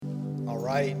All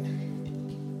right.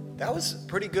 That was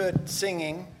pretty good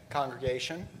singing,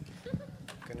 congregation.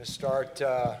 Going to start,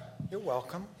 you're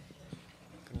welcome.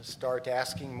 Going to start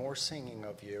asking more singing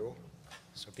of you.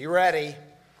 So be ready.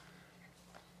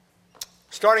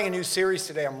 Starting a new series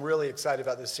today. I'm really excited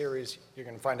about this series. You're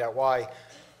going to find out why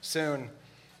soon.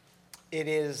 It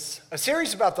is a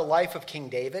series about the life of King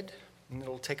David, and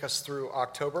it'll take us through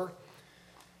October.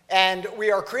 And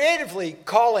we are creatively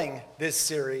calling this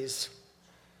series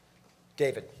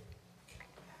David.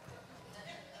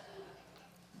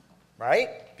 Right?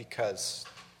 Because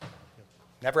you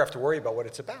never have to worry about what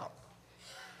it's about.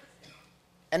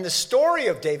 And the story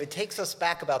of David takes us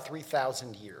back about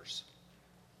 3,000 years,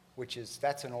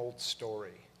 that's an old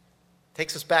story.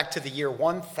 Takes us back to the year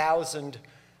 1000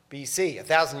 BC,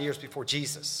 1,000 years before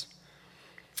Jesus.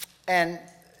 And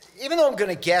even though I'm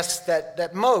going to guess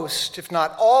that most, if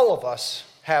not all of us,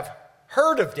 have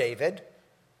heard of David.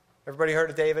 Everybody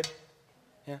heard of David?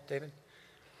 Yeah, David?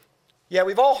 Yeah,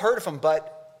 we've all heard of him,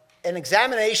 but an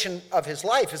examination of his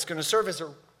life is going to serve as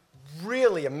a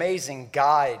really amazing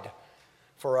guide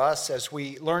for us as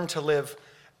we learn to live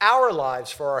our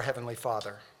lives for our Heavenly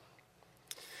Father.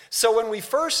 So when we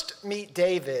first meet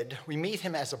David, we meet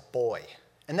him as a boy,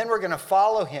 and then we're going to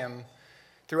follow him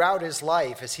throughout his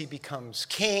life as he becomes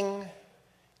king,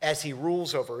 as he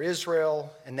rules over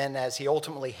Israel, and then as he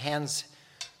ultimately hands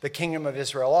the kingdom of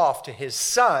Israel off to his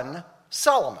son,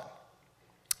 Solomon.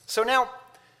 So now,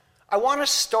 I want to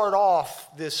start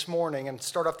off this morning and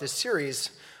start off this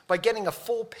series by getting a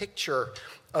full picture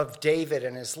of David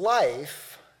and his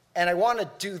life, and I want to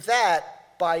do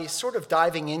that by sort of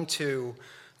diving into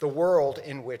the world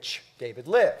in which David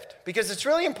lived. Because it's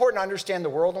really important to understand the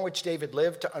world in which David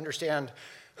lived, to understand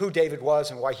who David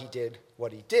was and why he did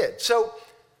what he did. So,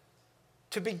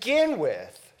 to begin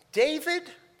with, David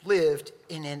lived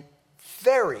in a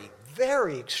very,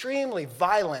 very extremely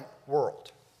violent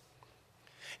world.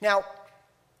 Now,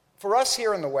 for us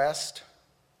here in the West,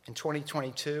 in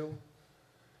 2022,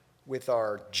 with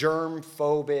our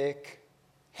germ-phobic,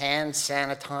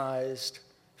 hand-sanitized,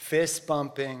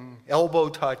 fist-bumping,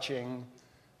 elbow-touching,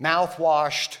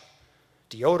 mouth-washed,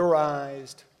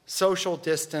 deodorized,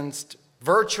 social-distanced,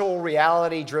 virtual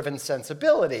reality-driven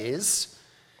sensibilities,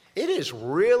 it is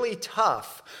really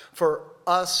tough for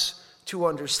us to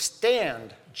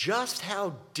understand just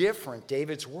how different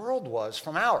David's world was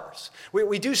from ours.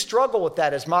 We do struggle with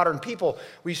that as modern people.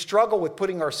 We struggle with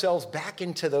putting ourselves back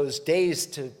into those days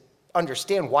to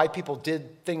understand why people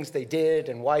did things they did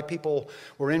and why people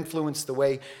were influenced the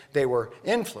way they were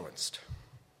influenced.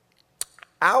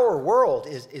 Our world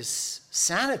is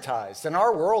sanitized, and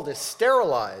our world is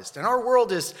sterilized, and our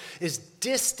world is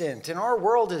distant, and our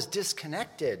world is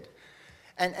disconnected.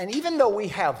 And even though we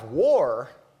have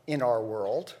war in our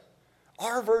world,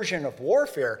 our version of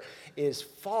warfare is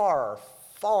far,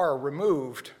 far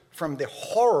removed from the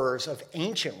horrors of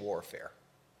ancient warfare.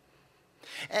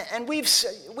 And we've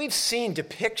seen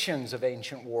depictions of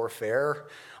ancient warfare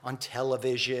on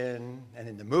television and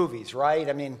in the movies, right?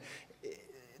 I mean,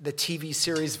 the TV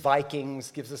series Vikings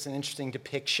gives us an interesting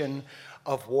depiction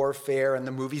of warfare, and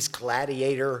the movies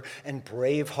Gladiator and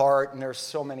Braveheart, and there's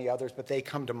so many others, but they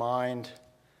come to mind.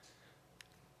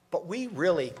 But we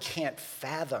really can't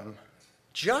fathom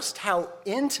just how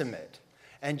intimate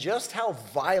and just how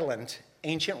violent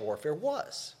ancient warfare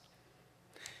was.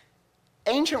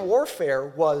 Ancient warfare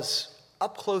was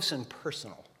up close and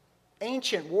personal.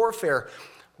 Ancient warfare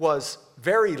was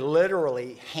very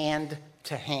literally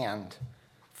hand-to-hand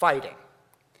fighting.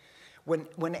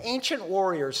 When ancient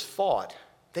warriors fought,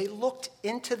 they looked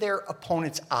into their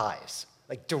opponent's eyes,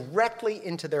 like directly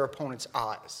into their opponent's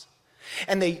eyes.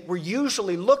 And they were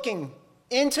usually looking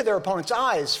into their opponent's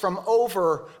eyes from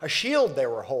over a shield they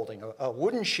were holding, a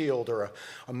wooden shield or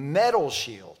a metal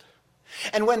shield.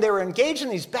 And when they were engaged in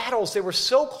these battles, they were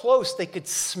so close they could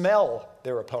smell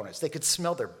their opponents. They could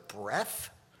smell their breath,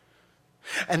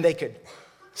 and they could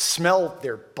smell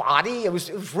their body. It was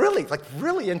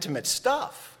really intimate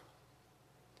stuff.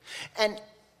 And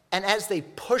as they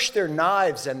pushed their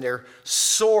knives and their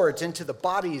swords into the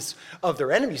bodies of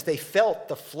their enemies, they felt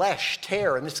the flesh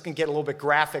tear. And this can get a little bit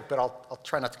graphic, but I'll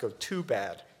try not to go too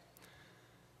bad.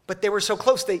 But they were so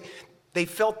close, they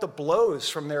felt the blows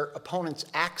from their opponent's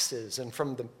axes and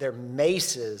from their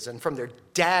maces and from their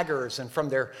daggers and from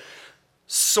their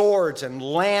swords and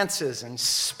lances and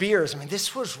spears. I mean,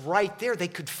 this was right there. They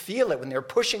could feel it when they were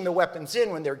pushing the weapons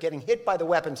in, when they were getting hit by the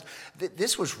weapons.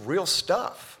 This was real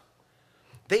stuff.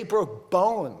 They broke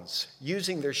bones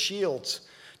using their shields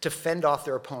to fend off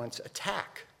their opponent's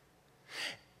attack.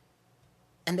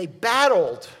 And they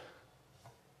battled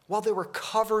while they were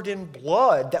covered in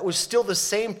blood that was still the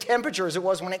same temperature as it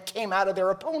was when it came out of their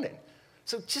opponent.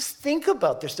 So just think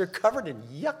about this. They're covered in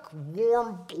yuck,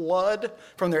 warm blood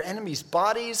from their enemies'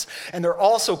 bodies, and they're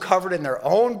also covered in their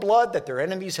own blood that their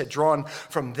enemies had drawn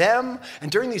from them.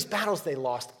 And during these battles, they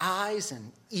lost eyes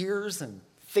and ears and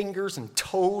fingers and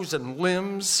toes and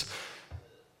limbs.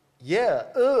 Yeah,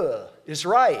 is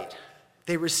right.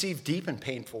 They received deep and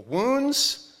painful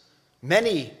wounds,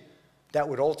 many that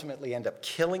would ultimately end up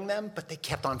killing them, but they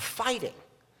kept on fighting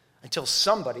until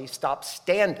somebody stopped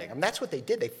standing. And that's what they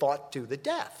did. They fought to the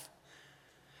death.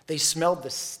 They smelled the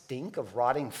stink of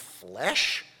rotting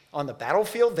flesh on the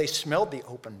battlefield. They smelled the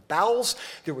open bowels.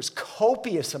 There was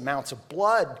copious amounts of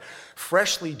blood,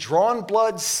 freshly drawn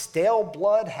blood, stale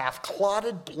blood,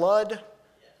 half-clotted blood.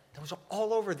 That was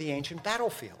all over the ancient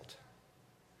battlefield.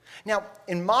 Now,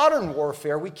 in modern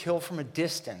warfare, we kill from a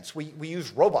distance. We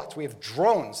use robots. We have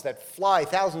drones that fly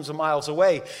thousands of miles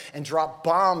away and drop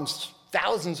bombs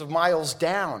thousands of miles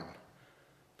down.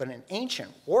 But in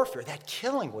ancient warfare, that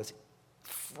killing was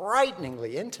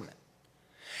frighteningly intimate.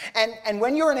 And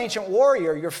when you're an ancient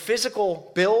warrior, your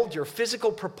physical build, your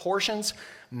physical proportions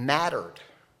mattered.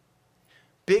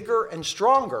 Bigger and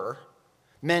stronger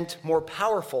meant more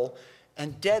powerful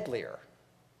and deadlier.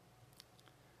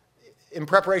 In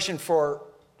preparation for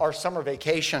our summer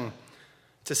vacation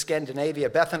to Scandinavia,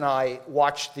 Beth and I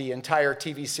watched the entire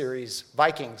TV series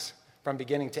Vikings from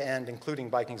beginning to end, including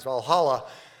Vikings Valhalla.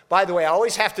 By the way, I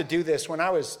always have to do this. When I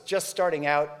was just starting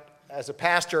out as a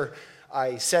pastor,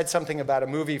 I said something about a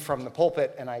movie from the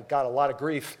pulpit, and I got a lot of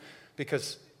grief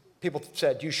because people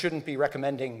said, you shouldn't be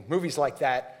recommending movies like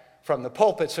that from the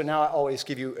pulpit. So now I always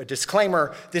give you a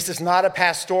disclaimer. This is not a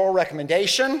pastoral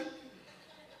recommendation.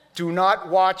 Do not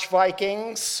watch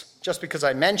Vikings just because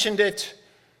I mentioned it.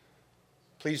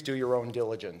 Please do your own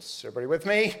diligence. Everybody with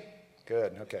me?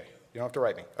 Good, okay. You don't have to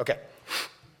write me. Okay.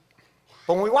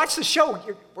 But when we watch the show,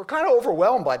 we're kind of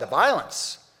overwhelmed by the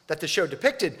violence that the show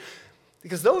depicted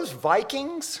because those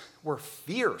Vikings were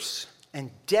fierce and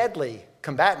deadly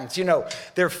combatants. You know,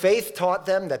 their faith taught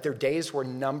them that their days were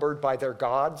numbered by their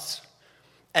gods,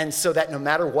 and so that no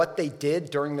matter what they did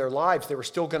during their lives, they were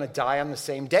still going to die on the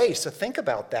same day. So think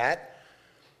about that.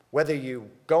 Whether you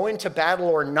go into battle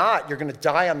or not, you're going to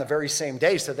die on the very same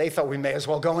day. So they thought we may as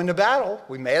well go into battle.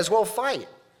 We may as well fight.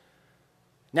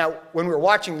 Now, when we were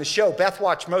watching the show, Beth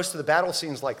watched most of the battle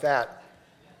scenes like that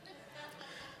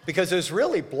because it was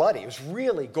really bloody. It was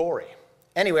really gory.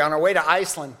 Anyway, on our way to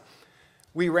Iceland,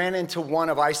 we ran into one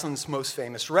of Iceland's most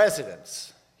famous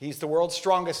residents. He's the world's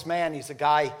strongest man. He's a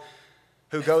guy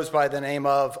who goes by the name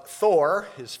of Thor.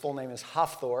 His full name is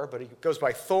Hafthor, but he goes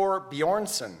by Thor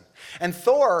Bjornsson. And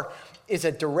Thor is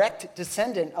a direct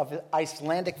descendant of the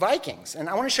Icelandic Vikings. And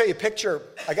I want to show you a picture.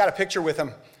 I got a picture with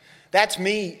him. That's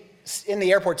me in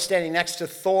the airport standing next to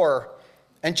Thor.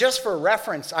 And just for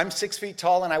reference, I'm 6 feet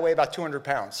tall and I weigh about 200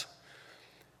 pounds.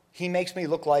 He makes me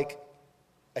look like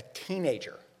a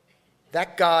teenager.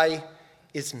 That guy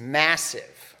is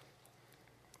massive.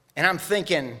 And I'm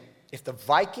thinking, if the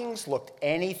Vikings looked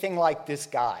anything like this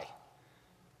guy,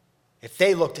 if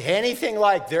they looked anything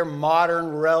like their modern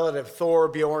relative Thor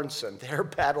Bjornsson, their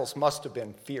battles must have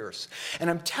been fierce. And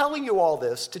I'm telling you all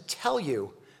this to tell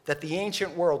you that the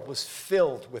ancient world was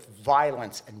filled with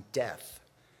violence and death.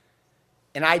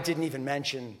 And I didn't even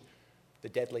mention the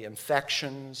deadly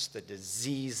infections, the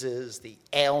diseases, the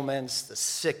ailments, the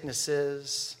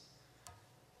sicknesses.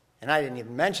 And I didn't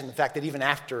even mention the fact that even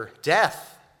after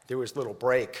death, there was little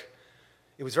break.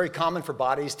 It was very common for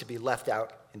bodies to be left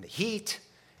out in the heat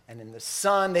and in the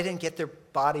sun. They didn't get their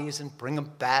bodies and bring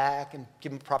them back and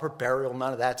give them proper burial,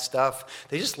 none of that stuff.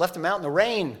 They just left them out in the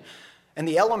rain and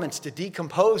the elements to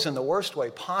decompose in the worst way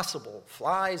possible.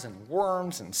 Flies and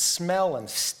worms and smell and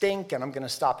stink. And I'm going to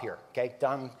stop here, okay?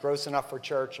 Done. Gross enough for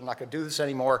church. I'm not going to do this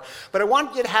anymore. But I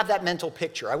want you to have that mental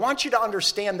picture. I want you to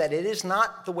understand that it is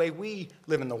not the way we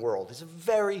live in the world. It's a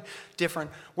very different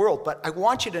world. But I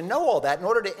want you to know all that in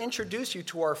order to introduce you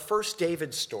to our first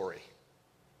David story,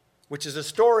 which is a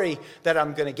story that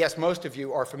I'm going to guess most of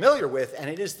you are familiar with, and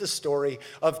it is the story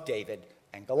of David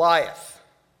and Goliath.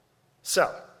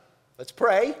 So, let's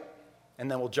pray, and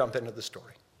then we'll jump into the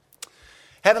story.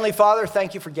 Heavenly Father,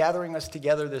 thank you for gathering us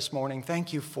together this morning.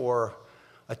 Thank you for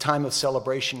a time of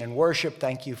celebration and worship.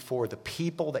 Thank you for the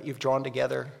people that you've drawn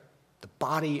together, the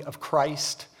body of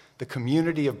Christ, the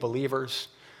community of believers,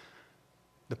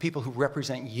 the people who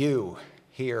represent you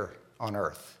here on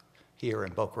earth, here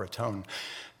in Boca Raton.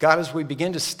 God, as we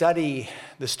begin to study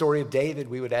the story of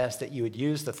David, we would ask that you would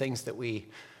use the things that we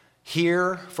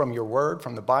hear from your word,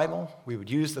 from the Bible. We would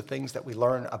use the things that we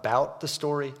learn about the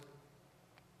story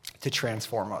to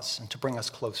transform us and to bring us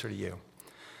closer to you.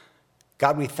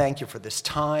 God, we thank you for this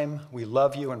time. We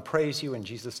love you and praise you in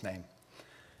Jesus' name.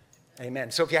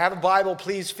 Amen. So if you have a Bible,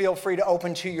 please feel free to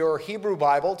open to your Hebrew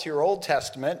Bible, to your Old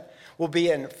Testament. We'll be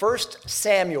in 1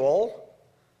 Samuel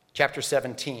chapter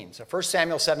 17. So 1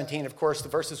 Samuel 17, of course, the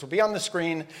verses will be on the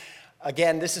screen.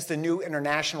 Again, this is the New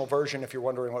International Version, if you're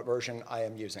wondering what version I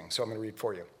am using. So I'm going to read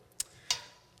for you.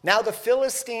 Now the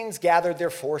Philistines gathered their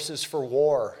forces for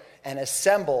war and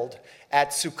assembled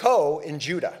at Succoth in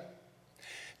Judah.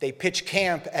 They pitched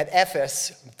camp at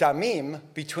Ephes Damim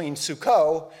between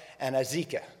Succoth and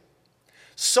Azekah.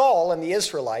 Saul and the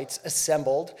Israelites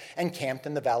assembled and camped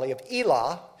in the valley of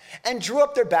Elah and drew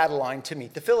up their battle line to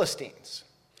meet the Philistines.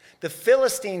 The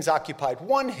Philistines occupied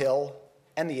one hill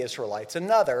and the Israelites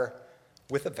another,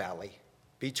 with a valley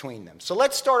between them. So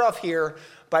let's start off here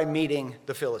by meeting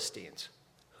the Philistines.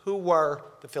 Who were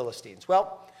the Philistines?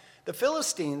 Well, the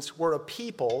Philistines were a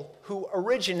people who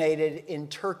originated in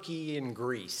Turkey and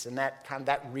Greece, in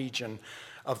that region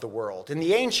of the world. In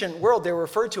the ancient world, they were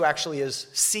referred to actually as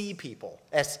sea people,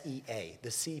 S-E-A,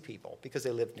 the sea people, because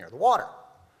they lived near the water.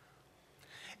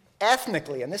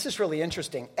 Ethnically, and this is really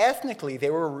interesting, ethnically they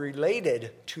were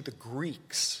related to the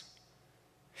Greeks.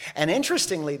 And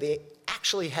interestingly, they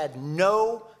actually had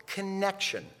no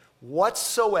connection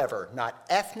whatsoever, not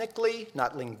ethnically,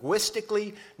 not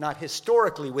linguistically, not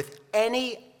historically, with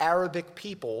any Arabic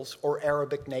peoples or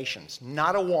Arabic nations.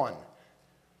 Not a one.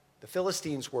 The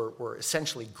Philistines were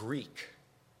essentially Greek.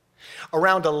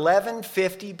 Around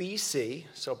 1150 BC,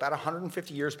 so about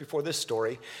 150 years before this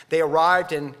story, they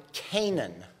arrived in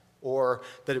Canaan, or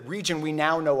the region we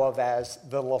now know of as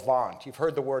the Levant. You've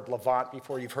heard the word Levant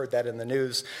before, you've heard that in the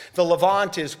news. The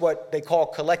Levant is what they call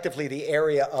collectively the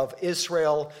area of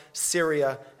Israel,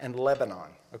 Syria, and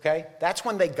Lebanon, okay? That's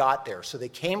when they got there. So they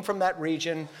came from that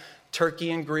region,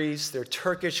 Turkey and Greece, they're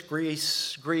Turkish,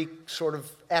 Greek sort of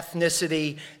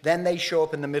ethnicity. Then they show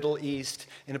up in the Middle East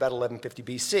in about 1150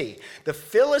 BC. The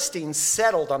Philistines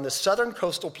settled on the southern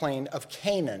coastal plain of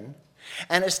Canaan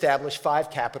and established 5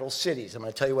 capital cities. I'm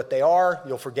going to tell you what they are.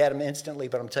 You'll forget them instantly,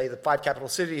 but I'm going to tell you the 5 capital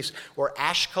cities were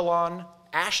Ashkelon,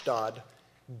 Ashdod,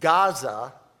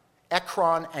 Gaza,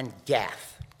 Ekron, and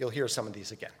Gath. You'll hear some of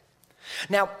these again.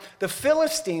 Now, the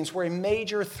Philistines were a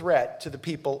major threat to the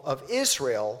people of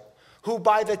Israel, who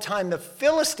by the time the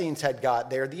Philistines had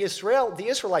got there, the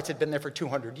Israelites had been there for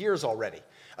 200 years already.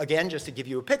 Again, just to give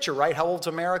you a picture, right? How old's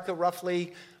America?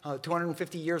 Roughly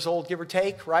 250 years old, give or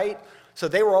take, right? So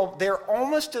they're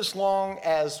almost as long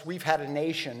as we've had a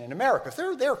nation in America.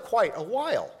 They're there quite a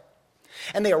while.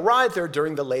 And they arrived there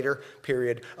during the later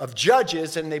period of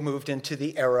Judges, and they moved into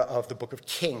the era of the book of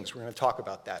Kings. We're going to talk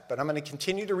about that. But I'm going to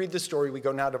continue to read the story. We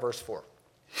go now to verse 4.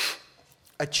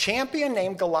 A champion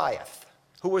named Goliath,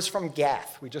 who was from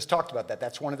Gath, we just talked about that.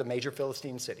 That's one of the major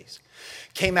Philistine cities,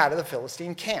 came out of the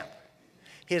Philistine camp.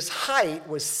 His height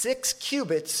was 6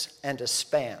 cubits and a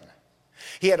span.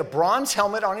 He had a bronze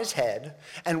helmet on his head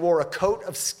and wore a coat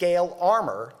of scale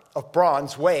armor of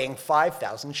bronze weighing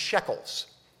 5,000 shekels.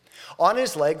 On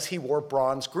his legs he wore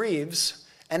bronze greaves,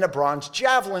 and a bronze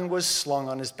javelin was slung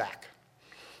on his back.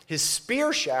 His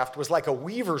spear shaft was like a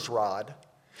weaver's rod,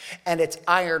 and its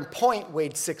iron point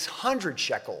weighed 600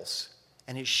 shekels,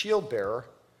 and his shield bearer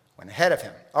went ahead of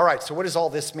him. All right, so what does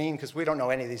all this mean? Because we don't know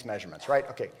any of these measurements, right?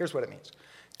 Okay, here's what it means.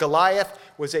 Goliath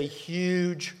was a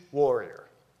huge warrior.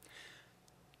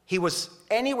 He was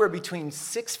anywhere between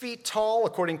 6 feet tall,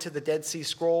 according to the Dead Sea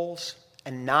Scrolls,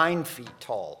 and 9 feet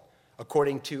tall,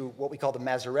 according to what we call the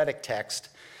Masoretic text,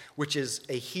 which is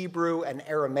a Hebrew and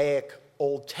Aramaic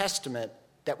Old Testament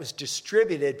that was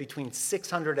distributed between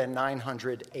 600 and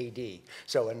 900 AD,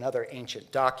 so another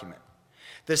ancient document.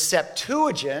 The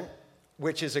Septuagint,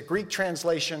 which is a Greek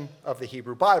translation of the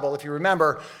Hebrew Bible, if you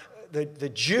remember, the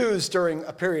Jews during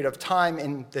a period of time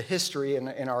in the history,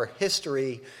 in our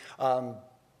history,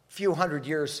 few hundred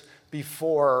years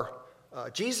before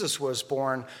Jesus was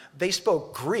born, they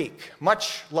spoke Greek,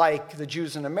 much like the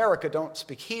Jews in America don't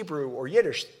speak Hebrew or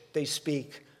Yiddish, they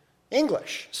speak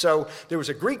English. So there was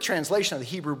a Greek translation of the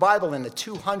Hebrew Bible in the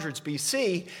 200s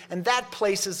BC, and that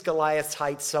places Goliath's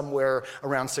height somewhere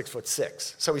around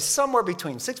 6'6". So he's somewhere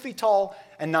between 6 feet tall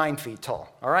and 9 feet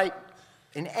tall, all right?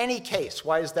 In any case,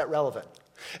 why is that relevant?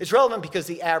 It's relevant because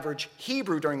the average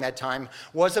Hebrew during that time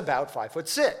was about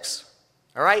 5'6".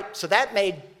 All right? So that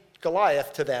made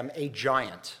Goliath to them a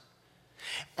giant.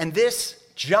 And this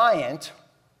giant,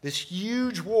 this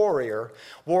huge warrior,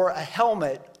 wore a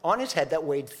helmet on his head that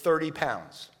weighed 30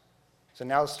 pounds. So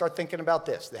now start thinking about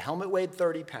this. The helmet weighed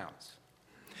 30 pounds.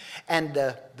 And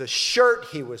the shirt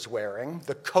he was wearing,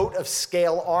 the coat of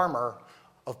scale armor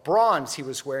of bronze he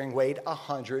was wearing weighed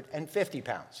 150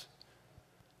 pounds.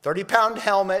 30-pound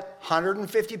helmet,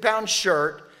 150-pound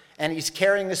shirt, and he's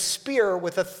carrying a spear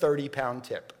with a 30-pound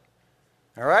tip.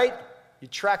 All right? You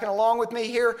tracking along with me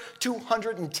here?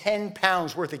 210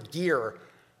 pounds worth of gear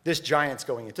this giant's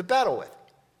going into battle with.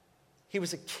 He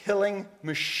was a killing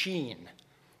machine.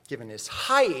 Given his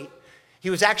height,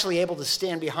 he was actually able to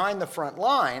stand behind the front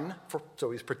line, so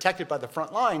he was protected by the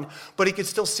front line, but he could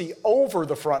still see over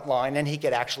the front line, and he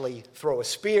could actually throw a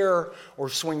spear or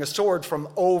swing a sword from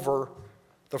over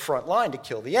the front line to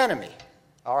kill the enemy.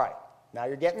 All right, now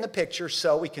you're getting the picture,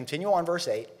 so we continue on, verse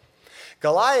 8.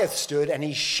 Goliath stood and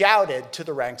he shouted to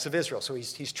the ranks of Israel. So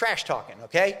he's trash talking,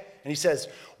 okay? And he says,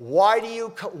 why do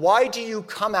you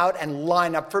come out and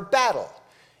line up for battle?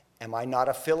 Am I not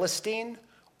a Philistine?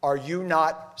 Are you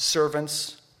not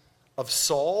servants of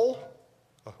Saul?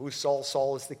 Who's Saul?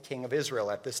 Saul is the king of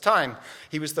Israel at this time.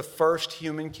 He was the first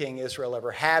human king Israel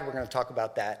ever had. We're going to talk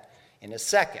about that in a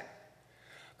second.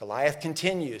 Goliath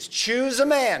continues, choose a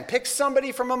man, pick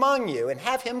somebody from among you, and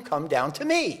have him come down to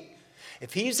me.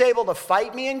 If he's able to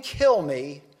fight me and kill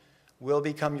me, we'll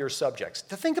become your subjects.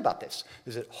 To think about this.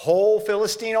 There's a whole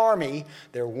Philistine army.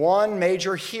 Their one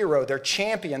major hero, their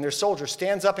champion, their soldier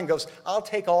stands up and goes, I'll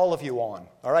take all of you on.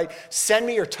 All right? Send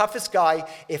me your toughest guy.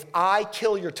 If I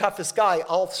kill your toughest guy,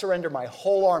 I'll surrender my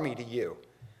whole army to you.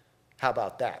 How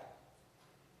about that?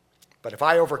 But if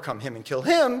I overcome him and kill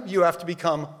him, you have to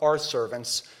become our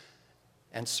servants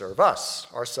and serve us,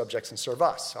 our subjects and serve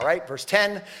us. All right, verse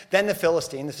 10, then the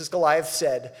Philistine, this is Goliath,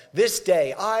 said, this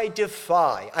day I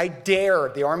dare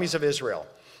the armies of Israel.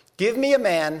 Give me a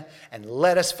man and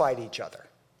let us fight each other.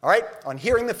 All right, on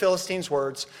hearing the Philistines'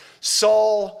 words,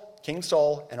 Saul, King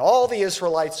Saul, and all the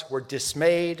Israelites were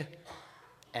dismayed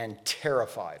and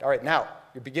terrified. All right, now,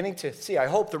 you're beginning to see, I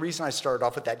hope, the reason I started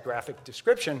off with that graphic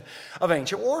description of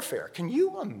ancient warfare. Can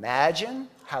you imagine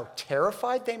how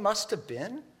terrified they must have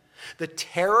been? The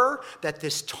terror that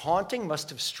this taunting must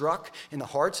have struck in the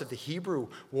hearts of the Hebrew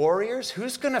warriors.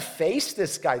 Who's going to face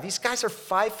this guy? These guys are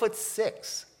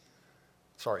 5'6".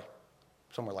 Sorry,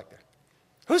 somewhere like that.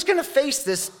 Who's going to face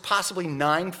this possibly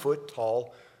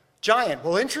 9-foot-tall giant?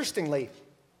 Well, interestingly,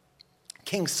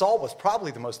 King Saul was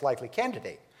probably the most likely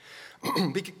candidate.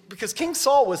 Because King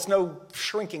Saul was no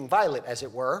shrinking violet, as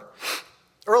it were.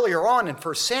 Earlier on in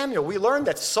 1 Samuel, we learned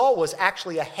that Saul was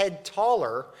actually a head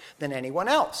taller than anyone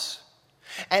else.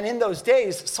 And in those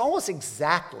days, Saul was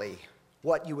exactly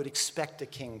what you would expect a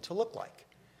king to look like.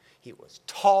 He was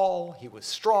tall, he was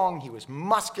strong, he was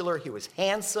muscular, he was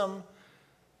handsome.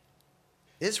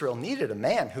 Israel needed a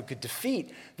man who could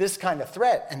defeat this kind of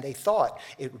threat, and they thought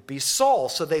it would be Saul.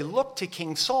 So they looked to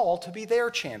King Saul to be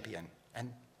their champion.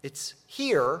 And it's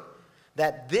here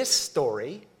that this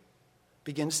story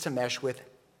begins to mesh with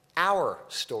our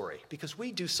story, because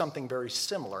we do something very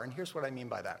similar, and here's what I mean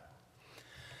by that.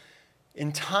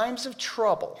 In times of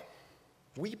trouble,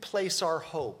 we place our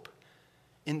hope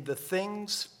in the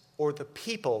things or the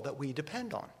people that we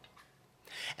depend on.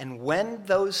 And when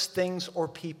those things or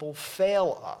people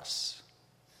fail us,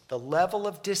 the level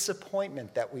of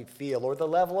disappointment that we feel, or the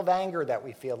level of anger that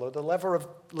we feel, or the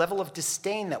level of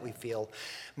disdain that we feel,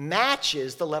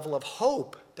 matches the level of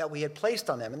hope that we had placed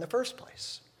on them in the first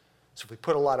place. So if we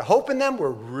put a lot of hope in them, we're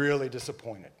really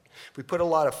disappointed. If we put a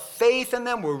lot of faith in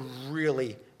them, we're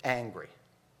really angry.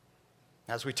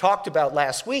 As we talked about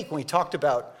last week, when we talked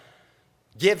about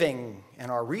giving and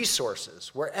our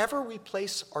resources, wherever we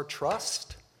place our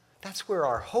trust, that's where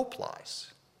our hope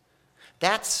lies.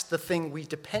 That's the thing we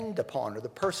depend upon, or the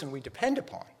person we depend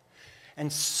upon.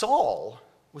 And Saul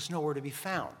was nowhere to be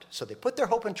found. So they put their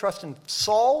hope and trust in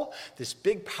Saul, this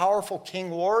big, powerful king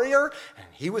warrior, and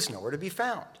he was nowhere to be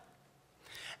found.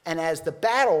 And as the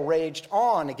battle raged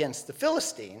on against the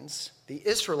Philistines, the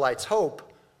Israelites'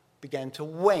 hope began to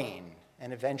wane,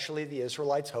 and eventually the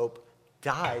Israelites' hope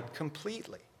died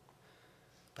completely.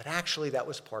 But actually, that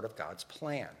was part of God's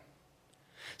plan.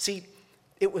 See,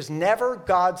 it was never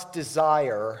God's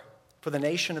desire for the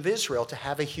nation of Israel to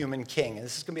have a human king. And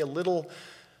this is going to be a little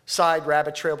side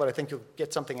rabbit trail, but I think you'll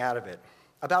get something out of it.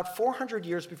 About 400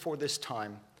 years before this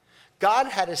time, God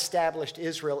had established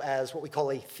Israel as what we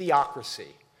call a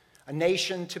theocracy, a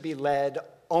nation to be led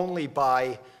only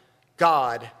by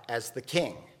God as the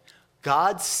king.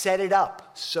 God set it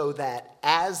up so that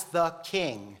as the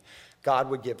king, God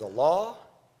would give the law,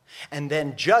 and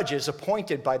then judges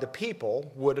appointed by the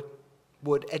people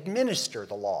would administer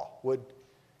the law, would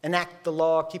enact the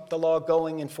law, keep the law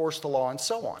going, enforce the law, and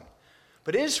so on.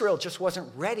 But Israel just wasn't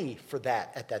ready for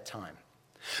that at that time.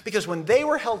 Because when they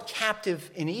were held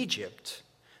captive in Egypt,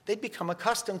 they'd become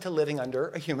accustomed to living under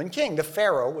a human king. The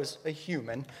Pharaoh was a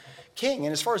human king.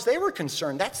 And as far as they were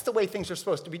concerned, that's the way things are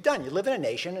supposed to be done. You live in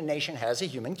a nation has a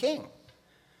human king.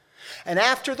 And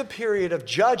after the period of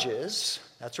judges,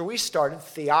 that's where we started,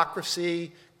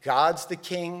 theocracy, God's the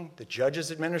king, the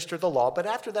judges administer the law. But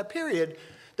after that period,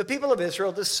 the people of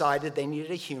Israel decided they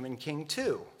needed a human king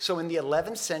too. So in the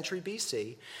 11th century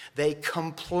BC, they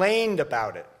complained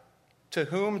about it. To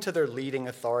whom? To their leading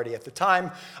authority at the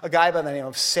time, a guy by the name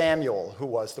of Samuel, who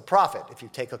was the prophet. If you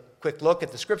take a quick look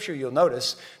at the scripture, you'll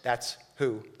notice that's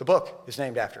who the book is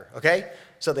named after, okay?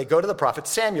 So they go to the prophet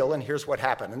Samuel, and here's what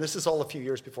happened. And this is all a few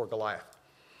years before Goliath.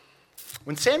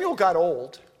 When Samuel got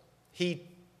old, he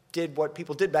did what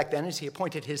people did back then, is he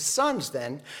appointed his sons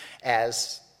then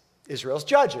as Israel's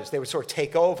judges. They would sort of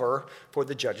take over for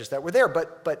the judges that were there.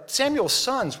 But Samuel's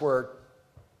sons were,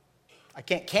 I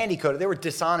can't candy coat it, they were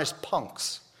dishonest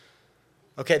punks.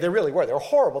 Okay, they really were. They were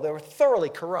horrible. They were thoroughly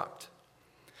corrupt.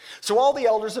 So all the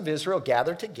elders of Israel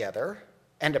gathered together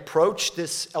and approached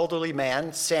this elderly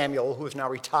man, Samuel, who is now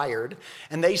retired,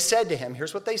 and they said to him,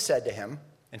 here's what they said to him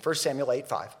in 1 Samuel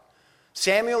 8:5.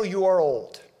 Samuel, you are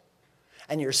old,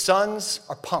 and your sons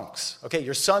are punks. Okay,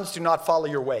 your sons do not follow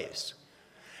your ways.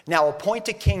 Now appoint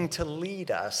a king to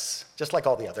lead us, just like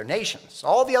all the other nations.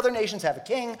 All the other nations have a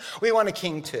king. We want a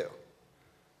king too.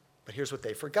 But here's what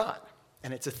they forgot.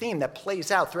 And it's a theme that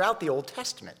plays out throughout the Old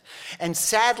Testament. And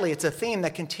sadly, it's a theme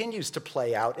that continues to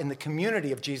play out in the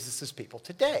community of Jesus' people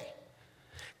today.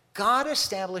 God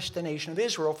established the nation of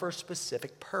Israel for a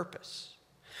specific purpose.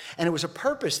 And it was a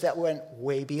purpose that went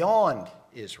way beyond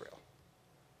Israel.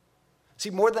 See,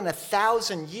 more than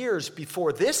 1,000 years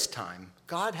before this time,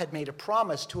 God had made a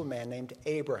promise to a man named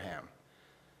Abraham.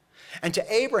 And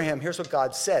to Abraham, here's what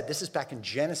God said. This is back in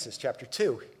Genesis chapter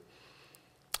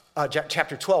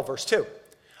 12, verse 2.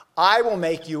 I will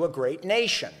make you a great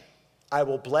nation. I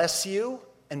will bless you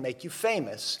and make you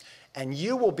famous, and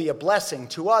you will be a blessing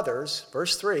to others.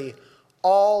 Verse 3,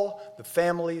 all the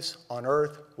families on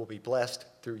earth will be blessed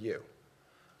through you.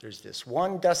 There's this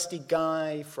one dusty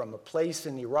guy from a place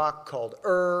in Iraq called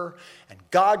Ur, and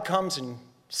God comes and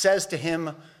says to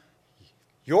him,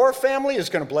 your family is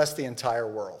going to bless the entire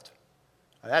world.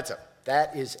 Now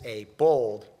that is a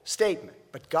bold statement.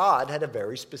 But God had a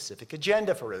very specific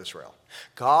agenda for Israel.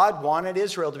 God wanted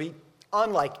Israel to be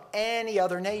unlike any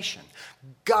other nation.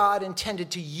 God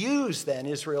intended to use then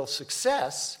Israel's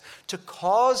success to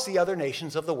cause the other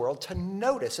nations of the world to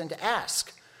notice and to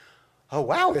ask, oh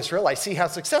wow, Israel, I see how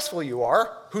successful you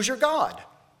are. Who's your God?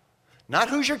 Not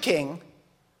who's your king.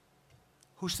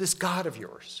 Who's this God of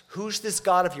yours? Who's this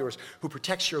God of yours who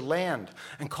protects your land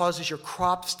and causes your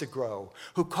crops to grow,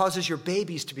 who causes your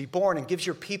babies to be born and gives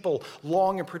your people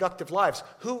long and productive lives?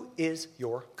 Who is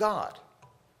your God?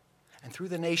 And through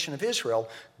the nation of Israel,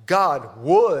 God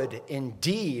would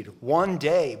indeed one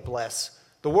day bless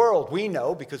the world. We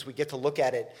know, because we get to look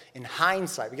at it in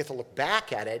hindsight, we get to look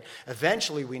back at it,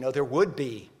 eventually we know there would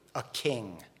be a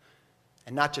king.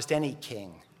 And not just any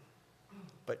king,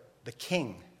 but the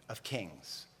King of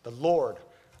Kings, the Lord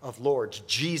of Lords,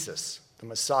 Jesus, the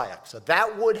Messiah. So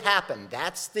that would happen.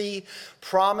 That's the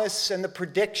promise and the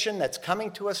prediction that's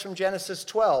coming to us from Genesis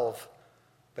 12.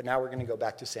 But now we're going to go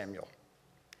back to Samuel.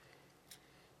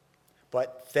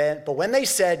 But when they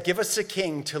said, give us a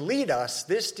king to lead us,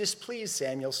 this displeased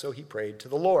Samuel, so he prayed to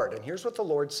the Lord. And here's what the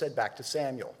Lord said back to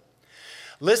Samuel.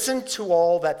 Listen to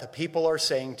all that the people are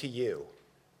saying to you.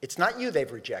 It's not you they've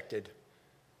rejected.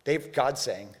 God's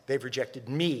saying, they've rejected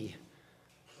me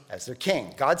as their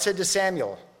king. God said to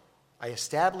Samuel, I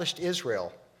established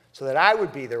Israel so that I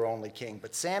would be their only king.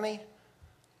 But Sammy,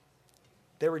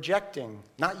 they're rejecting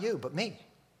not you, but me.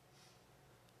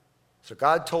 So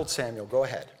God told Samuel, go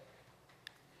ahead.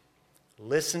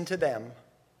 Listen to them,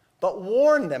 but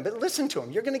warn them. But listen to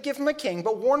them. You're going to give them a king,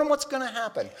 but warn them what's going to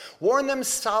happen. Warn them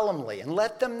solemnly and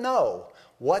let them know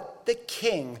what the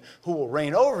king who will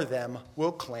reign over them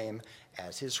will claim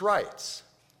as his rights.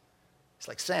 It's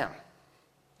like, Sam,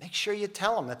 make sure you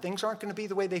tell them that things aren't going to be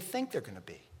the way they think they're going to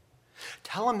be.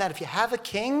 Tell them that if you have a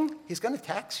king, he's going to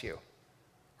tax you,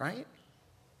 right?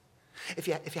 If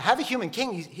you have a human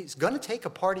king, he's going to take a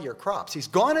part of your crops. He's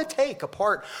going to take a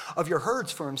part of your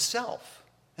herds for himself.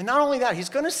 And not only that, he's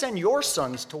going to send your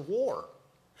sons to war.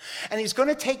 And he's going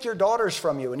to take your daughters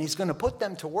from you, and he's going to put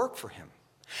them to work for him.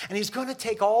 And he's going to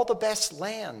take all the best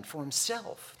land for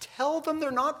himself. Tell them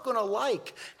they're not going to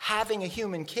like having a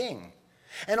human king.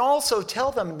 And also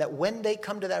tell them that when they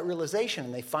come to that realization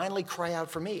and they finally cry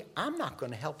out for me, I'm not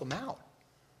going to help them out.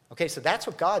 Okay, so that's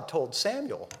what God told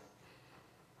Samuel.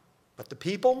 But the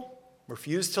people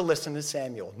refused to listen to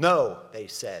Samuel. No, they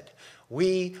said,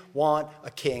 we want a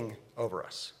king over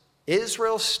us.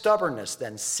 Israel's stubbornness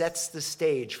then sets the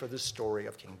stage for the story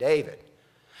of King David.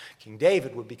 King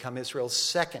David would become Israel's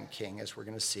second king, as we're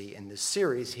going to see in this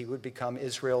series. He would become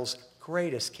Israel's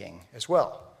greatest king as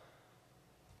well.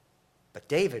 But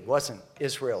David wasn't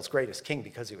Israel's greatest king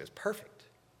because he was perfect.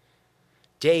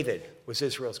 David was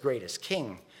Israel's greatest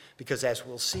king because, as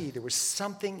we'll see, there was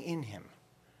something in him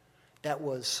that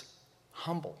was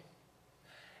humble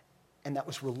and that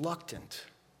was reluctant,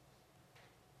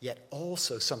 yet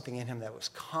also something in him that was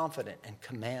confident and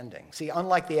commanding. See,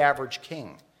 unlike the average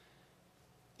king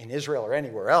in Israel or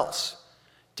anywhere else,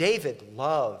 David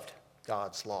loved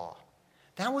God's law.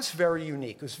 That was very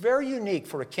unique. It was very unique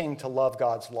for a king to love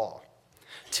God's law.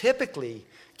 Typically,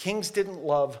 kings didn't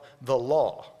love the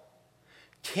law.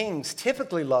 Kings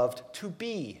typically loved to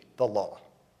be the law.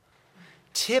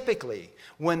 Typically,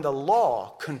 when the law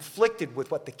conflicted with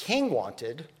what the king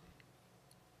wanted,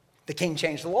 the king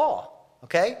changed the law,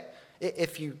 okay?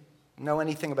 If you know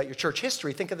anything about your church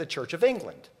history, think of the Church of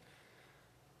England.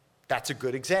 That's a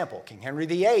good example. King Henry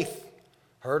VIII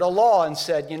heard a law and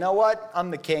said, you know what? I'm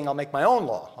the king. I'll make my own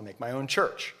law. I'll make my own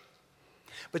church.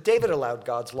 But David allowed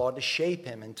God's law to shape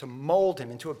him and to mold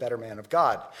him into a better man of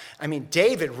God. I mean,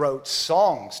 David wrote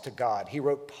songs to God. He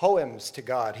wrote poems to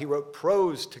God. He wrote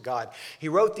prose to God. He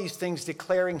wrote these things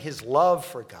declaring his love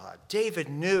for God. David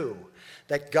knew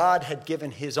that God had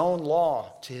given his own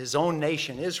law to his own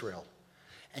nation, Israel.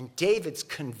 And David's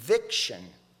conviction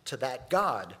to that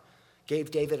God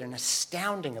gave David an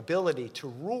astounding ability to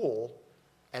rule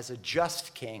as a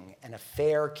just king and a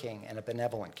fair king and a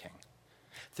benevolent king.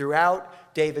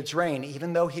 Throughout David's reign,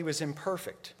 even though he was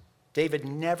imperfect, David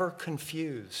never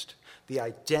confused the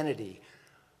identity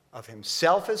of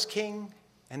himself as king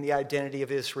and the identity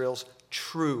of Israel's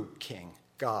true king,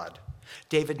 God.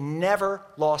 David never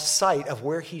lost sight of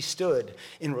where he stood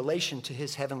in relation to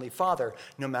his heavenly Father,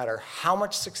 no matter how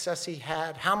much success he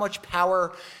had, how much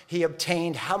power he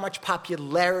obtained, how much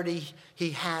popularity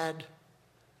he had.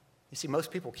 You see,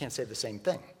 most people can't say the same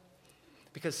thing.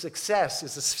 Because success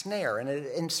is a snare, and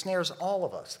it ensnares all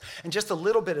of us. And just a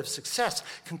little bit of success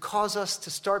can cause us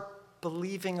to start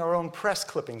believing our own press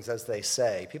clippings, as they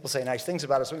say. People say nice things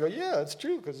about us, and we go, yeah, it's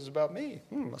true, because it's about me.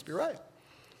 Must be right.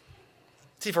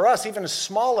 See, for us, even a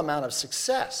small amount of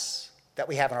success that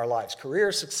we have in our lives,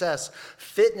 career success,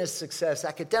 fitness success,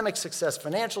 academic success,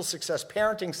 financial success,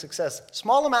 parenting success,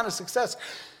 small amount of success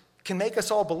can make us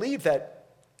all believe that,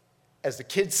 as the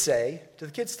kids say, do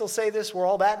the kids still say this? We're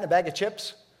all that in a bag of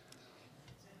chips?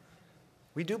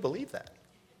 We do believe that.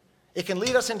 It can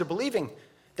lead us into believing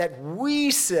that we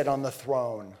sit on the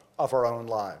throne of our own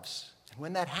lives. And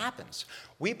when that happens,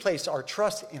 we place our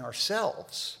trust in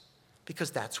ourselves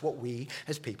because that's what we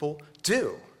as people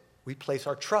do. We place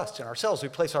our trust in ourselves. We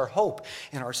place our hope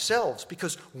in ourselves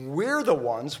because we're the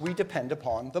ones we depend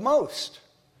upon the most.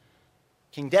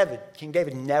 King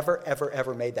David never, ever,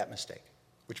 ever made that mistake.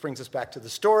 Which brings us back to the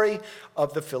story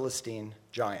of the Philistine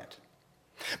giant.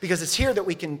 Because it's here that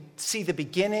we can see the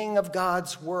beginning of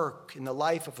God's work in the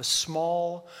life of a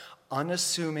small,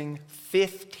 unassuming,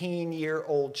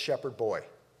 15-year-old shepherd boy.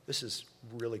 This is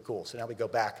really cool. So now we go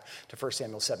back to 1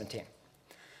 Samuel 17.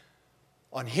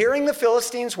 On hearing the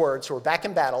Philistines' words, who were back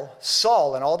in battle,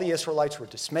 Saul and all the Israelites were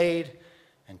dismayed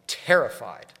and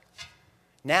terrified.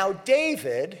 Now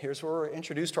David, here's where we're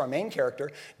introduced to our main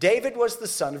character, David was the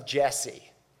son of Jesse,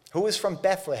 who was from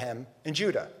Bethlehem in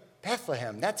Judah.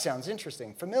 Bethlehem, that sounds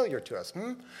interesting, familiar to us.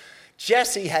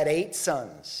 Jesse had 8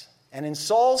 sons, and in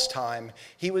Saul's time,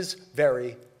 he was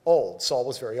very old. Saul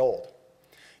was very old.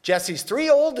 Jesse's 3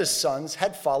 oldest sons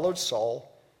had followed Saul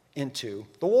into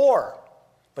the war.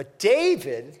 But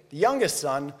David, the youngest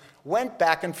son, went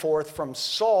back and forth from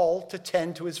Saul to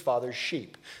tend to his father's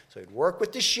sheep. So he'd work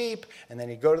with the sheep, and then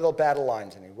he'd go to the battle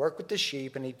lines, and he'd work with the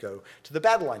sheep, and he'd go to the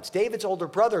battle lines. David's older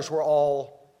brothers were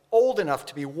all old enough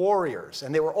to be warriors,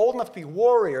 and they were old enough to be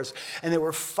warriors, and they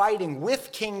were fighting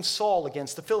with King Saul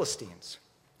against the Philistines.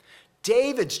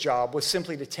 David's job was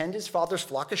simply to tend his father's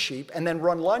flock of sheep and then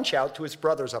run lunch out to his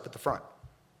brothers up at the front.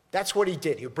 That's what he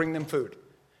did. He would bring them food.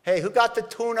 Hey, who got the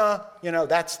tuna?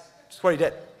 That's what he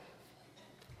did.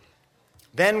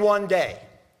 Then one day,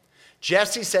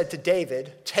 Jesse said to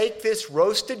David, take this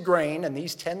roasted grain and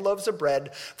these 10 loaves of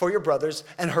bread for your brothers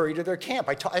and hurry to their camp.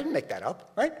 I didn't make that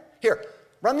up, right? Here,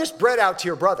 run this bread out to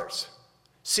your brothers.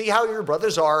 See how your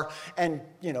brothers are and,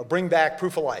 bring back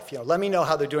proof of life. Let me know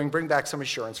how they're doing. Bring back some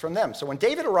assurance from them. So when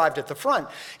David arrived at the front,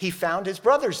 he found his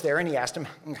brothers there and he asked them,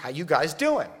 how you guys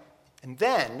doing? And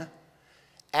then,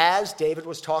 as David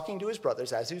was talking to his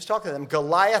brothers, as he was talking to them,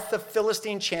 Goliath, the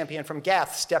Philistine champion from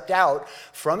Gath, stepped out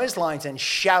from his lines and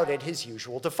shouted his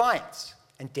usual defiance.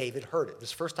 and David heard it. This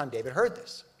is the first time David heard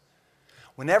this.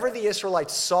 Whenever the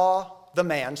Israelites saw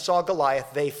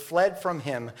Goliath, they fled from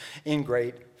him in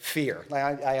great fear.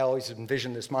 I always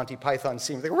envision this Monty Python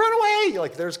scene. They go, run away!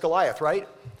 Like, there's Goliath, right?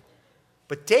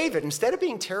 But David, instead of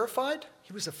being terrified,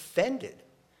 he was offended. And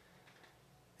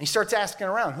he starts asking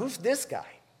around, who's this guy?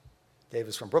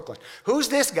 David's from Brooklyn. Who's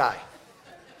this guy?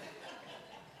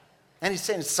 And he's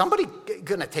saying, is somebody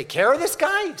going to take care of this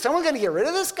guy? Someone going to get rid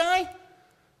of this guy?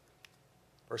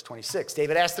 Verse 26,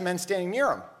 David asked the men standing near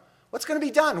him, what's going to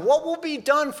be done? What will be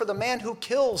done for the man who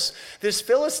kills this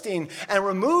Philistine and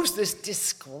removes this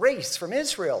disgrace from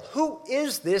Israel? Who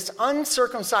is this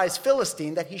uncircumcised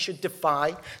Philistine that he should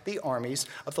defy the armies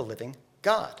of the living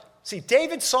God? See,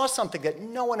 David saw something that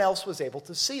no one else was able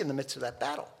to see in the midst of that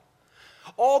battle.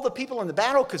 All the people in the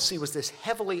battle could see was this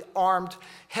heavily armed,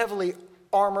 heavily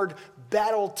armored,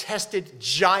 battle-tested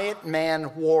giant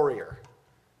man warrior.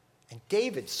 And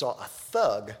David saw a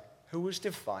thug who was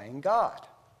defying God.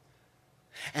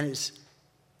 And as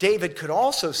David could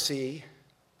also see,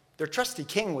 their trusty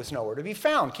king was nowhere to be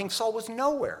found. King Saul was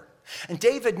nowhere. And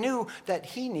David knew that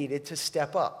he needed to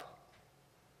step up.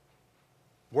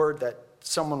 Word that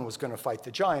someone was going to fight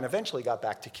the giant eventually got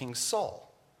back to King Saul.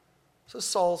 So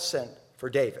Saul sent for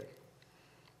David.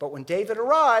 But when David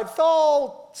arrived,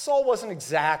 Saul wasn't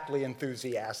exactly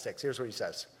enthusiastic. Here's what he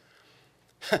says.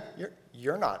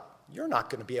 You're not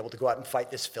going to be able to go out and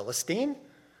fight this Philistine.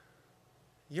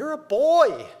 You're a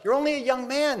boy. You're only a young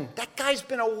man. That guy's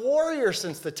been a warrior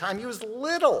since the time he was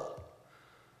little.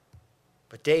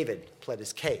 But David pled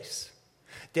his case.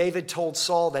 David told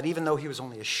Saul that even though he was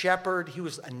only a shepherd, he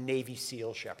was a Navy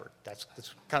SEAL shepherd. That's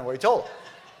kind of what he told him.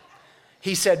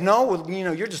 He said, no, well,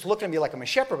 you're just looking at me like I'm a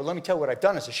shepherd, but let me tell you what I've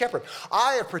done as a shepherd.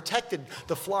 I have protected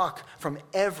the flock from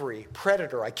every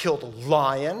predator. I killed a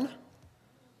lion.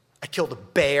 I killed a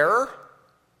bear.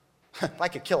 If I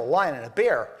could kill a lion and a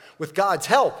bear, with God's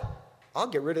help, I'll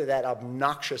get rid of that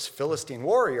obnoxious Philistine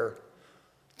warrior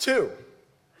too.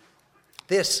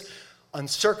 This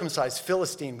uncircumcised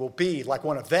Philistine will be like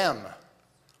one of them,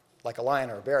 like a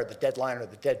lion or a bear, the dead lion or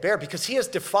the dead bear, because he has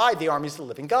defied the armies of the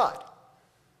living God.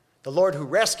 The Lord who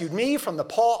rescued me from the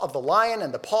paw of the lion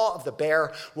and the paw of the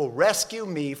bear will rescue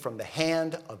me from the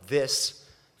hand of this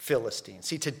Philistine.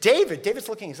 See, to David's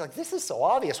looking, he's like, this is so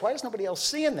obvious. Why is nobody else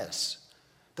seeing this?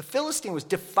 The Philistine was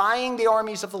defying the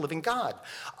armies of the living God.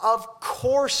 Of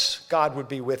course God would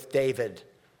be with David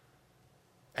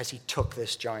as he took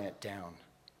this giant down.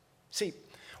 See,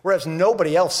 whereas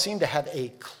nobody else seemed to have a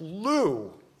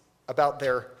clue about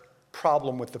their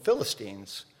problem with the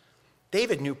Philistines,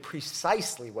 David knew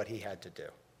precisely what he had to do.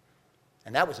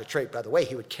 And that was a trait, by the way,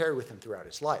 he would carry with him throughout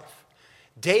his life.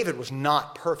 David was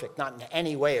not perfect, not in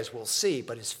any way, as we'll see,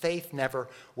 but his faith never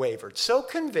wavered. So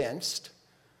convinced,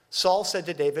 Saul said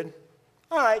to David,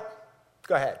 all right,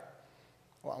 go ahead.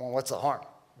 Well, what's the harm?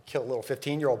 Kill a little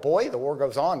 15-year-old boy, the war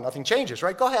goes on, nothing changes,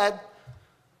 right? Go ahead.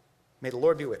 May the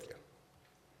Lord be with you.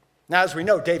 Now, as we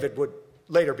know, David would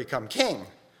later become king.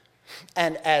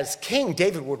 And as king,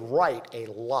 David would write a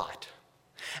lot.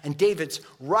 And David's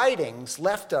writings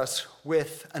left us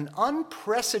with an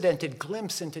unprecedented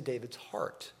glimpse into David's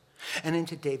heart, and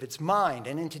into David's mind,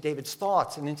 and into David's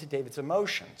thoughts, and into David's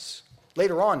emotions.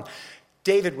 Later on,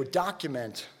 David would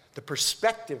document the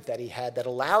perspective that he had that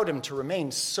allowed him to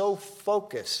remain so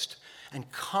focused and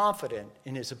confident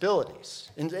in his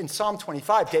abilities. In Psalm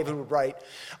 25, David would write,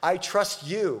 I trust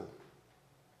you.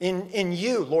 In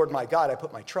you, Lord my God, I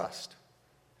put my trust.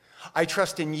 I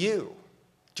trust in you.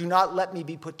 Do not let me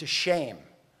be put to shame,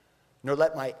 nor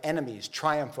let my enemies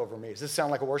triumph over me. Does this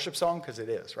sound like a worship song? Because it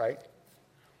is, right?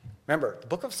 Remember, the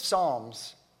book of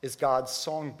Psalms is God's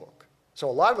songbook. So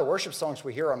a lot of the worship songs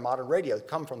we hear on modern radio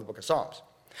come from the book of Psalms.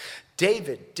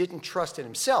 David didn't trust in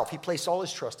himself. He placed all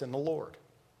his trust in the Lord.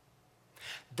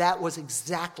 That was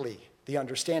exactly the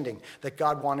understanding that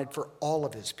God wanted for all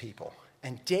of his people.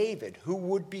 And David, who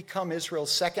would become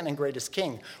Israel's second and greatest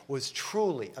king, was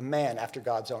truly a man after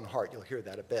God's own heart. You'll hear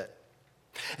that a bit.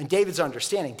 And David's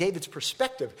understanding, David's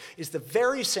perspective, is the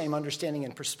very same understanding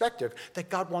and perspective that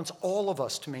God wants all of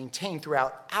us to maintain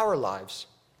throughout our lives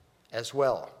as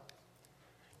well.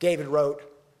 David wrote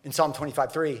in Psalm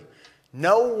 25:3,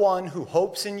 no one who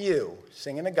hopes in you,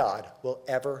 singing to God, will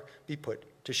ever be put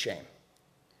to shame.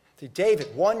 See,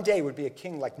 David one day would be a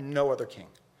king like no other king.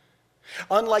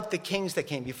 Unlike the kings that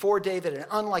came before David and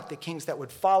unlike the kings that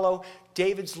would follow,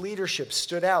 David's leadership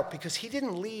stood out because he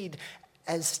didn't lead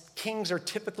as kings are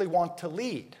typically wont to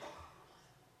lead.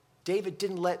 David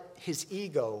didn't let his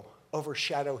ego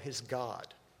overshadow his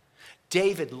God.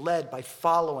 David led by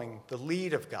following the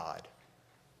lead of God.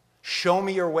 Show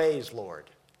me your ways,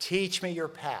 Lord. Teach me your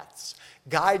paths.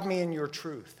 Guide me in your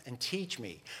truth and teach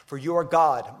me, for you are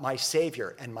God, my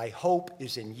Savior, and my hope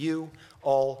is in you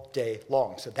all day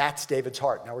long. So that's David's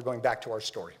heart. Now we're going back to our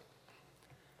story.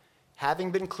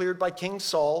 Having been cleared by King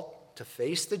Saul to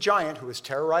face the giant who was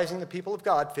terrorizing the people of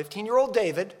God, 15-year-old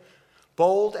David,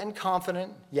 bold and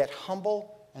confident, yet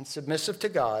humble and submissive to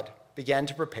God, began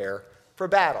to prepare for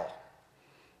battle.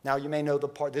 Now you may know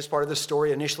this part of the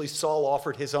story. Initially, Saul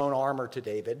offered his own armor to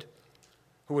David,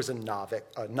 who was a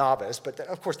novice, but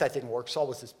of course that didn't work. Saul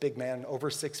was this big man, over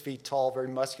 6 feet tall, very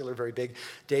muscular, very big.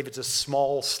 David's a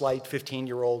small, slight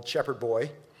 15-year-old shepherd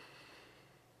boy.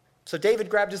 So David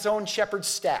grabbed his own shepherd's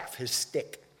staff, his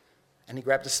stick, and he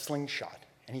grabbed a slingshot,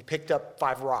 and he picked up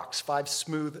 5 rocks, 5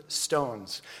 smooth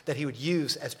stones that he would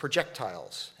use as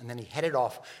projectiles, and then he headed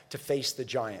off to face the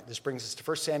giant. This brings us to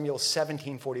 1 Samuel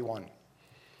 17:41.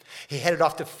 He headed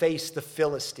off to face the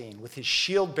Philistine with his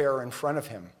shield bearer in front of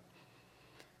him.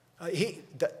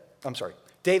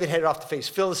 David headed off to face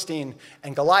Philistine,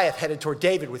 and Goliath headed toward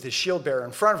David with his shield bearer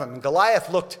in front of him. And Goliath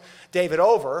looked David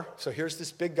over. So here's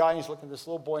this big guy, and he's looking at this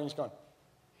little boy, and he's going,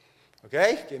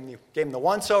 okay, gave him the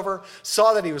once-over,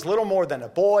 saw that he was little more than a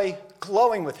boy,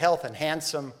 glowing with health and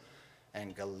handsome,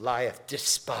 and Goliath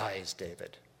despised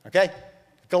David. Okay?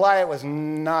 Goliath was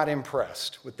not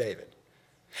impressed with David.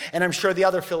 And I'm sure the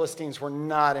other Philistines were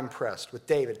not impressed with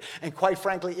David. And quite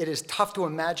frankly, it is tough to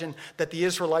imagine that the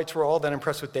Israelites were all that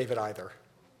impressed with David either.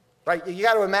 Right? You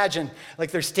got to imagine,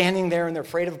 like they're standing there and they're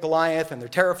afraid of Goliath and they're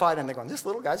terrified and they're going, this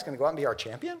little guy's going to go out and be our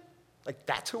champion? Like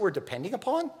that's who we're depending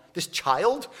upon? This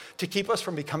child to keep us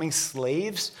from becoming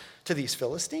slaves to these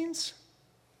Philistines?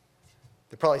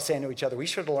 They're probably saying to each other, we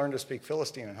should have learned to speak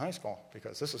Philistine in high school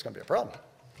because this is going to be a problem.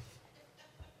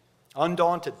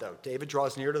 Undaunted, though, David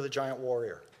draws near to the giant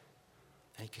warrior.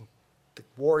 And the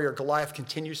warrior Goliath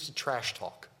continues to trash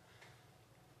talk.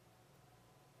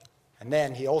 And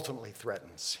then he ultimately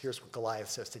threatens. Here's what Goliath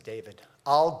says to David.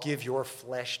 I'll give your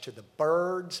flesh to the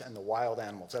birds and the wild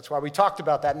animals. That's why we talked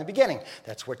about that in the beginning.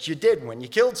 That's what you did when you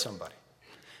killed somebody.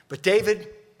 But David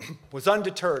was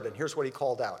undeterred, and here's what he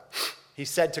called out. He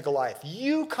said to Goliath,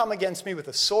 you come against me with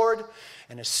a sword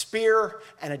and a spear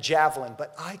and a javelin,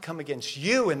 but I come against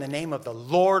you in the name of the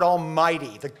Lord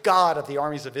Almighty, the God of the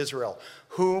armies of Israel,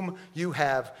 whom you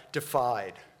have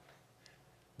defied.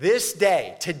 This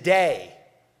day, today,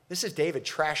 this is David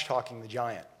trash-talking the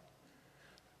giant.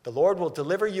 The Lord will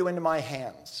deliver you into my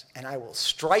hands, and I will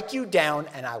strike you down,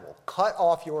 and I will cut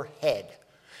off your head.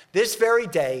 This very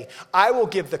day, I will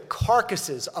give the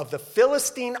carcasses of the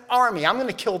Philistine army, I'm going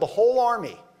to kill the whole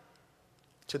army,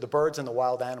 to the birds and the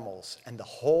wild animals, and the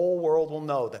whole world will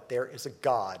know that there is a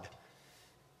God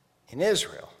in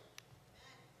Israel.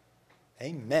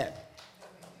 Amen.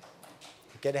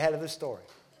 Get ahead of the story.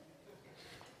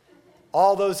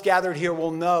 All those gathered here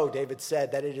will know, David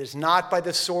said, that it is not by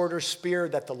the sword or spear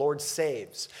that the Lord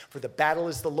saves, for the battle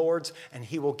is the Lord's, and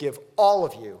he will give all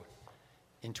of you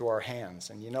into our hands.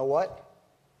 And you know what?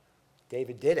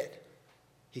 David did it.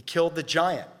 He killed the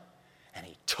giant, and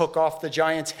he took off the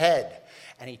giant's head.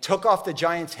 And he took off the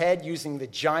giant's head using the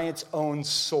giant's own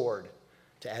sword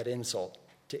to add insult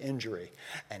to injury.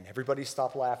 And everybody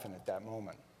stopped laughing at that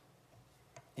moment.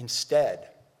 Instead,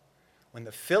 when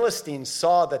the Philistines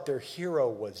saw that their hero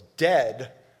was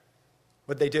dead,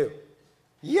 what'd they do?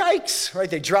 Yikes! Right?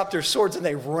 They dropped their swords and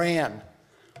they ran.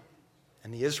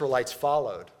 And the Israelites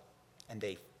followed. And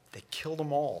they killed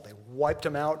them all. They wiped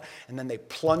them out, and then they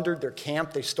plundered their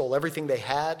camp. They stole everything they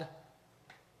had.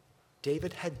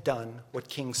 David had done what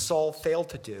King Saul failed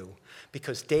to do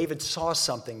because David saw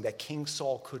something that King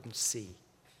Saul couldn't see.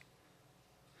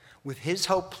 With his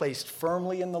hope placed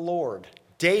firmly in the Lord,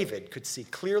 David could see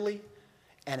clearly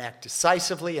and act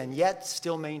decisively and yet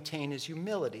still maintain his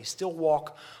humility, still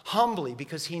walk humbly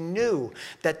because he knew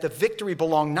that the victory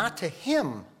belonged not to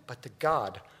him, but to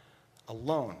God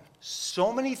alone.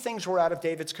 So many things were out of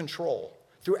David's control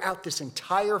throughout this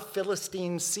entire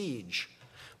Philistine siege.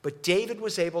 But David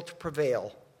was able to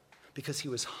prevail because he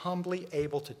was humbly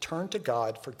able to turn to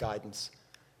God for guidance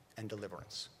and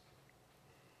deliverance.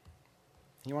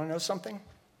 You want to know something?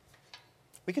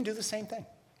 We can do the same thing.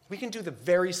 We can do the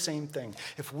very same thing.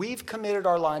 If we've committed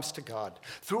our lives to God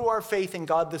through our faith in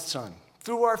God the Son,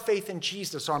 through our faith in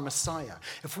Jesus, our Messiah,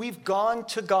 if we've gone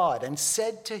to God and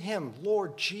said to him,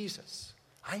 Lord Jesus,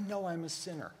 I know I'm a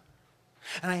sinner,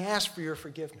 and I ask for your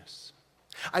forgiveness.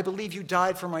 I believe you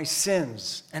died for my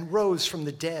sins and rose from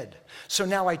the dead. So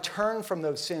now I turn from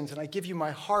those sins, and I give you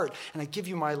my heart, and I give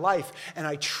you my life, and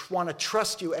I want to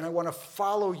trust you, and I want to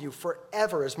follow you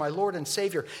forever as my Lord and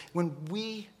Savior. When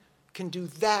we can do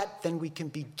that, then we can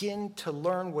begin to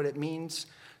learn what it means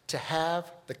to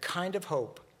have the kind of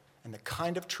hope and the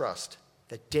kind of trust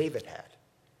that David had,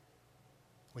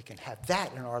 we can have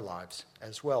that in our lives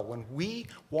as well. When we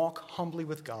walk humbly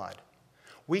with God,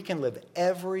 we can live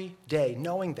every day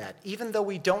knowing that, even though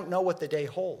we don't know what the day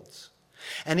holds,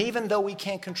 and even though we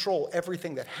can't control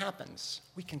everything that happens,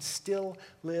 we can still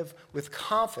live with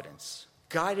confidence,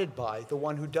 guided by the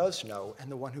one who does know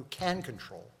and the one who can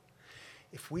control.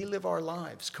 If we live our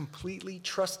lives completely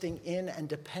trusting in and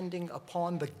depending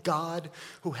upon the God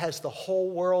who has the whole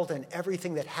world and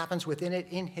everything that happens within it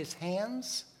in his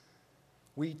hands,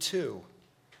 we too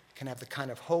can have the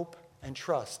kind of hope and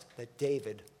trust that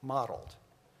David modeled.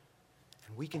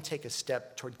 And we can take a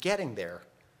step toward getting there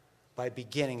by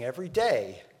beginning every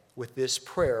day with this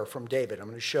prayer from David. I'm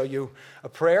going to show you a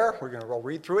prayer. We're going to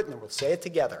read through it, and then we'll say it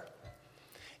together.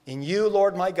 In you,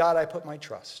 Lord my God, I put my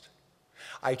trust.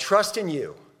 I trust in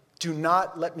you. Do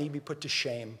not let me be put to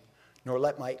shame, nor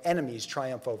let my enemies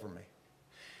triumph over me.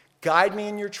 Guide me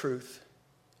in your truth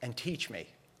and teach me,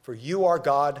 for you are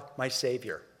God, my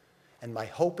Savior, and my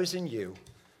hope is in you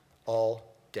all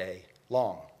day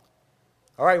long.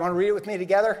 All right, you want to read it with me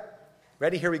together?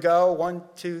 Ready? Here we go. 1,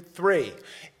 2, 3.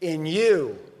 In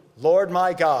you, Lord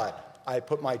my God, I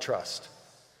put my trust.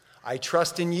 I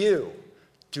trust in you.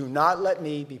 Do not let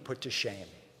me be put to shame,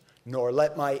 nor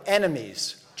let my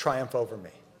enemies triumph over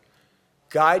me.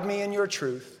 Guide me in your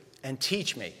truth and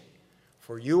teach me,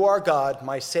 for you are God,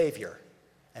 my Savior,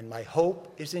 and my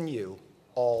hope is in you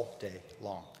all day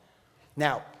long.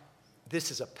 Now, this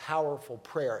is a powerful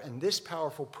prayer, and this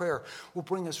powerful prayer will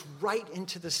bring us right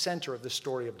into the center of the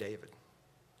story of David.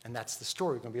 And that's the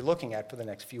story we're going to be looking at for the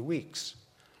next few weeks.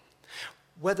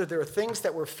 Whether there are things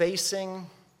that we're facing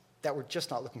that we're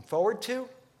just not looking forward to,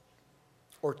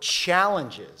 or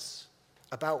challenges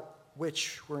about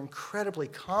which we're incredibly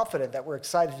confident that we're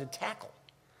excited to tackle,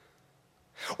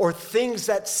 or things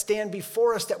that stand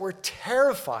before us that we're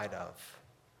terrified of,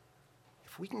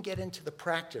 if we can get into the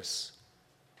practice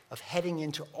of heading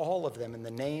into all of them in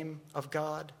the name of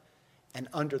God and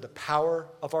under the power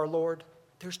of our Lord,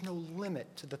 there's no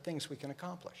limit to the things we can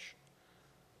accomplish.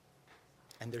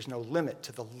 And there's no limit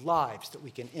to the lives that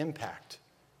we can impact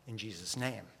in Jesus'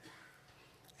 name.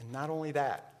 And not only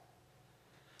that,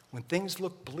 when things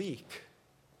look bleak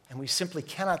and we simply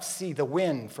cannot see the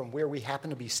wind from where we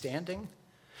happen to be standing,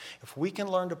 if we can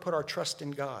learn to put our trust in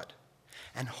God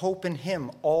and hope in him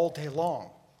all day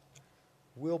long,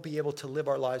 we'll be able to live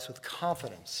our lives with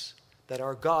confidence that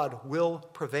our God will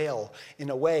prevail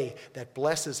in a way that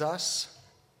blesses us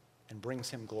and brings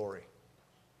him glory.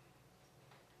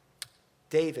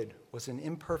 David was an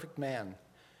imperfect man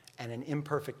and an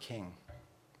imperfect king,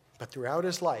 but throughout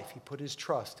his life, he put his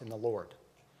trust in the Lord.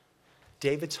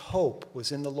 David's hope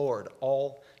was in the Lord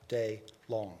all day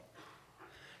long.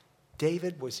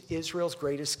 David was Israel's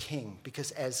greatest king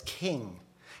because as king,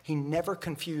 he never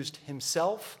confused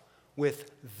himself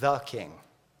with the king.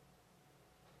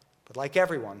 But like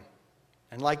everyone,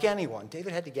 and like anyone,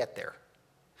 David had to get there.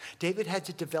 David had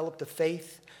to develop the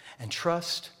faith and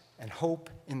trust and hope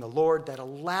in the Lord that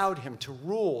allowed him to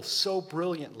rule so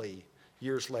brilliantly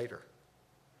years later.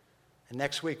 And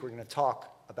next week, we're going to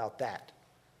talk about that.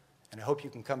 And I hope you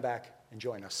can come back and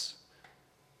join us.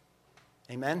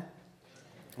 Amen?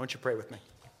 Why don't you pray with me?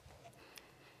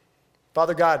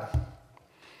 Father God,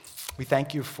 we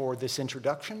thank you for this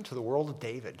introduction to the world of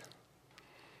David.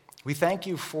 We thank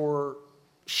you for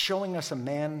showing us a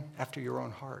man after your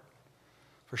own heart,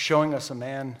 for showing us a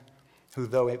man who,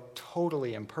 though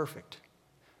totally imperfect,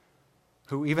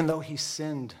 who, even though he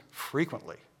sinned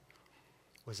frequently,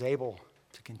 was able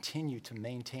to continue to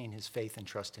maintain his faith and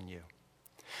trust in you.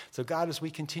 So God, as we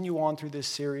continue on through this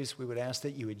series, we would ask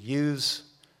that you would use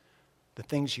the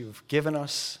things you've given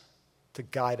us to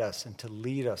guide us and to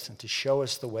lead us and to show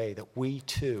us the way that we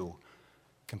too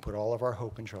can put all of our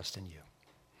hope and trust in you.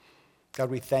 God,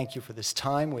 we thank you for this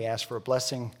time. We ask for a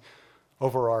blessing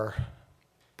over our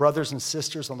brothers and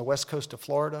sisters on the west coast of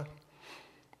Florida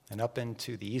and up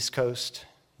into the east coast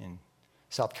in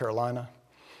South Carolina.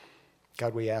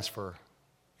 God, we ask for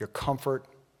your comfort,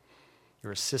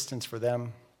 your assistance for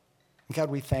them. And God,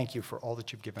 we thank you for all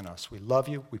that you've given us. We love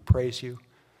you, we praise you,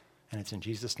 and it's in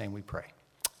Jesus' name we pray.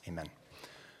 Amen.